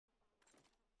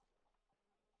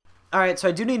Alright, so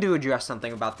I do need to address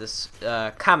something about this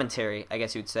commentary, I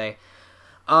guess you would say.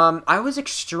 I was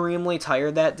extremely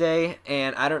tired that day,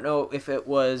 and I don't know if it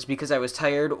was because I was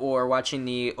tired or watching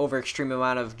the over-extreme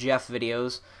amount of Jeff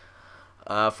videos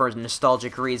for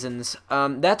nostalgic reasons.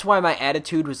 That's why my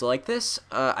attitude was like this.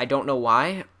 I don't know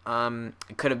why.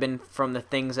 It could have been from the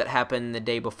things that happened the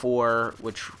day before,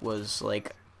 which was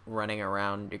like running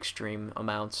around extreme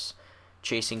amounts,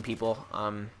 chasing people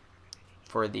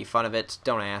for the fun of it.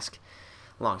 Don't ask.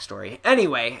 Long story.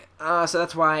 Anyway, so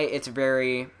that's why it's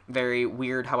very, very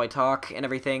weird how I talk and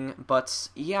everything. But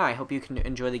yeah, I hope you can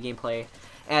enjoy the gameplay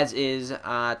as is.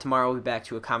 Tomorrow we'll be back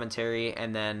to a commentary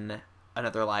and then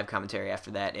another live commentary after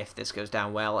that if this goes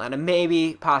down well. And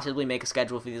maybe, possibly make a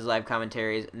schedule for these live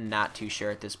commentaries. Not too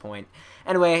sure at this point.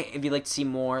 Anyway, if you'd like to see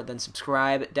more, then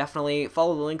subscribe. Definitely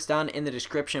follow the links down in the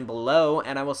description below.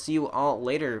 And I will see you all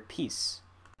later. Peace.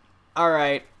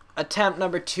 Alright. Attempt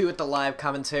number 2 at the live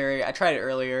commentary. I tried it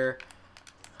earlier,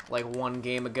 like one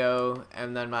game ago,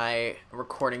 and then my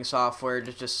recording software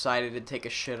just decided to take a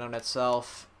shit on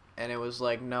itself, and it was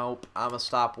like, nope, I'm gonna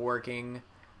stop working.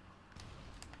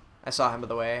 I saw him by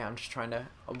the way. I'm just trying to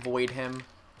avoid him.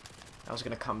 I was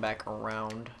gonna come back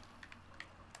around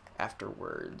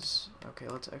afterwards. Okay,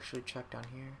 let's actually check down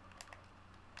here.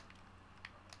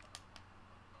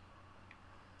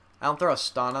 I don't throw a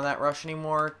stun on that rush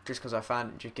anymore, just because I find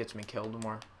it just gets me killed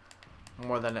more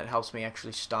than it helps me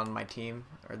actually stun my team,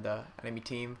 or the enemy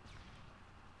team.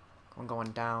 I'm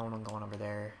going down, I'm going over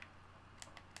there.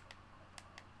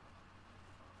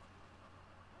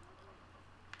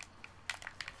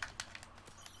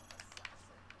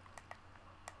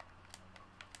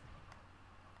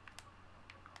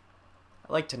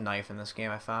 I like to knife in this game,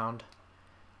 I found.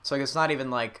 So like, it's not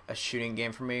even like a shooting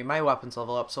game for me. My weapons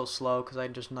level up so slow because I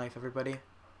just knife everybody.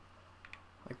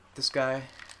 Like this guy.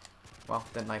 Well,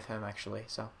 didn't knife him actually,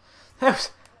 so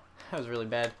that was really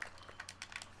bad.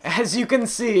 As you can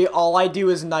see, all I do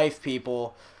is knife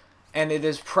people, and it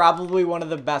is probably one of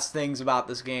the best things about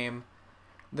this game.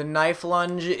 The knife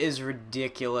lunge is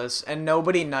ridiculous, and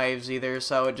nobody knives either,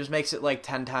 so it just makes it like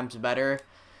 10 times better.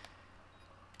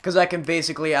 Because I can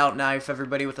basically out-knife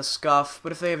everybody with a scuff,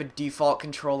 but if they have a default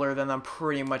controller, then I'm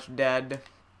pretty much dead.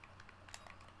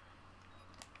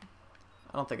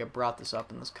 I don't think I brought this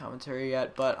up in this commentary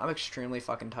yet, but I'm extremely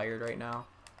fucking tired right now.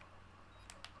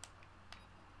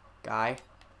 Guy,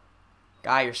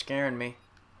 you're scaring me.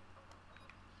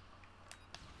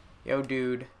 Yo,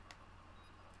 dude.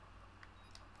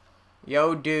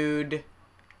 Yo, dude.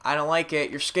 I don't like it.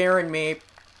 You're scaring me.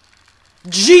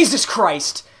 Jesus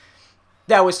Christ!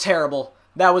 That was terrible.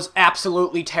 That was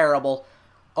absolutely terrible.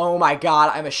 Oh my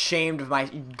god, I'm ashamed of my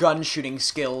gun shooting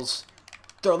skills.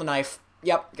 Throw the knife.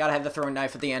 Yep, gotta have the throwing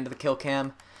knife at the end of the kill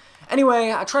cam.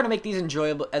 Anyway, I try to make these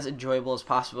enjoyable as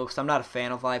possible because I'm not a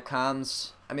fan of live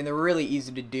cons. I mean, they're really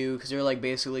easy to do because they're like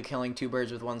basically killing 2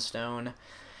 birds with 1 stone.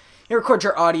 You record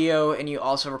your audio and you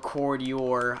also record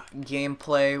your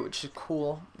gameplay, which is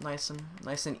cool. Nice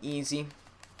and easy.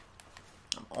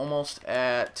 I'm almost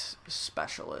at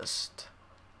specialist.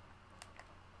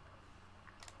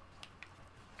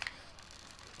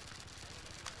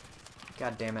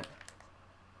 God damn it.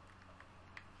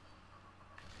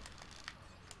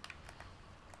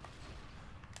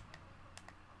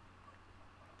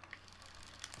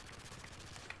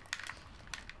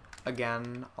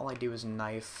 Again, all I do is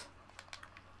knife.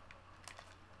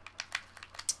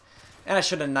 And I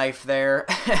should have knifed there.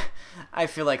 I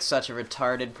feel like such a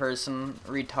retarded person.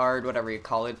 Retard, whatever you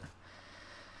call it.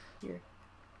 Here.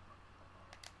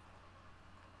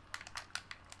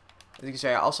 As you can see,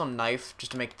 I also knife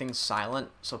just to make things silent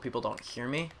so people don't hear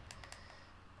me.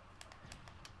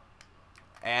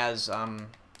 As,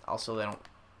 also they don't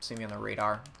see me on the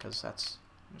radar, because that's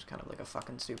just kind of like a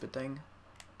fucking stupid thing.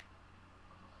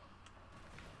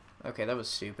 Okay, that was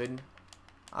stupid.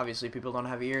 Obviously, people don't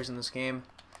have ears in this game.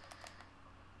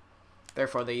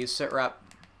 Therefore, they use sitrep.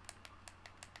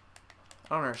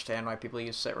 I don't understand why people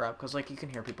use sitrep, because, like, you can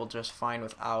hear people just fine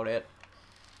without it.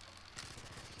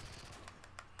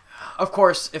 Of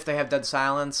course, if they have dead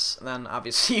silence, then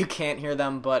obviously you can't hear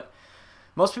them, but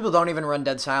most people don't even run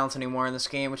dead silence anymore in this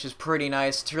game, which is pretty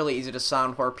nice. It's really easy to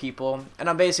soundwhore people, and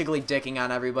I'm basically dicking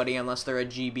on everybody unless they're a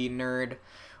GB nerd,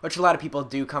 which a lot of people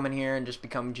do come in here and just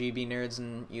become GB nerds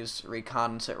and use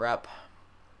recon and sitrep.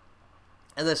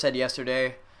 As I said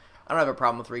yesterday, I don't have a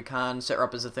problem with recon.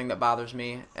 Sitrep is the thing that bothers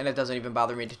me, and it doesn't even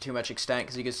bother me to too much extent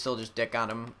because you can still just dick on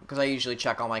them, because I usually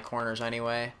check all my corners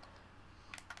anyway.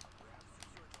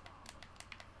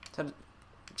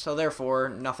 So therefore,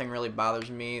 nothing really bothers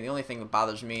me. The only thing that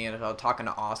bothers me, and I was talking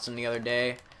to Austin the other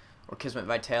day, or Kismet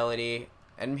Vitality,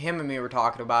 And him and me were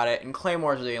talking about it, and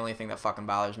claymores are the only thing that fucking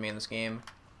bothers me in this game.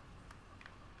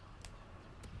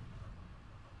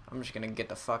 I'm just gonna get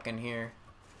the fuck in here.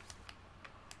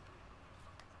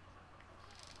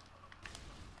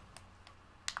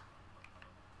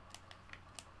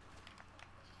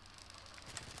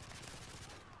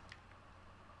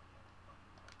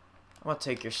 I'm gonna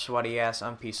take your sweaty ass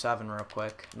MP7 real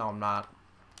quick. No, I'm not.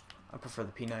 I prefer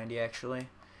the P90 actually.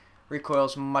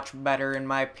 Recoil's much better in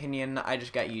my opinion. I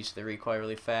just got used to the recoil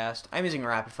really fast. I'm using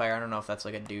rapid fire. I don't know if that's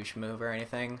like a douche move or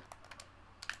anything.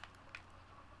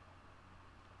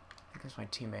 I think that's my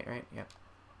teammate, right? Yep.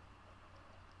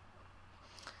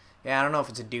 Yeah, I don't know if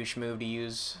it's a douche move to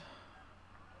use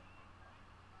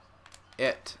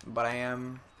it, but I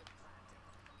am.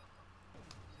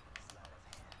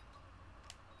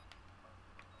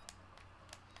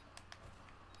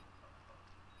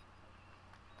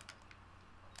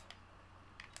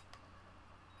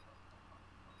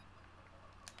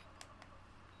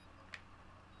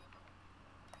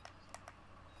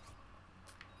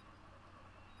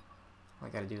 All I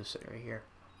gotta do is sit right here.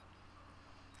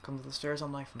 Come to the stairs, I'll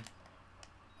knife him.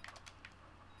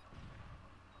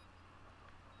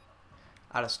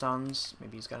 Out of stuns.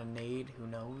 Maybe he's got a nade. Who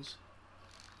knows?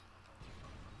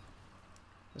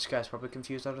 This guy's probably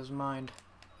confused out of his mind.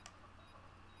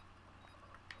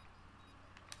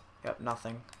 Yep,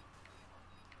 nothing.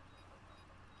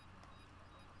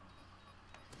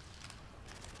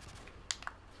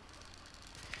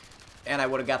 And I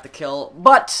would have got the kill.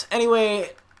 But,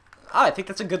 anyway, I think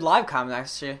that's a good live comment,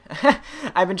 actually.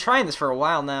 I've been trying this for a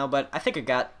while now, but I think I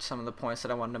got some of the points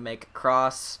that I wanted to make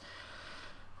across.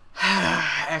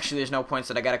 Actually, there's no points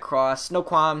that I got across. No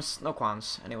qualms. No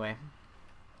qualms. Anyway.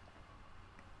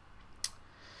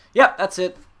 Yep, that's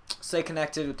it. Stay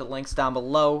connected with the links down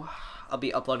below. I'll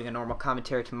be uploading a normal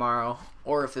commentary tomorrow.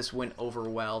 Or if this went over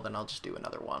well, then I'll just do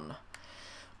another one.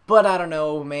 But I don't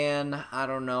know, man. I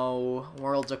don't know.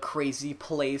 World's a crazy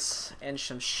place and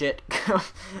some shit.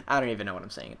 I don't even know what I'm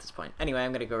saying at this point. Anyway,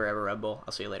 I'm gonna go grab a Red Bull.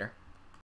 I'll see you later.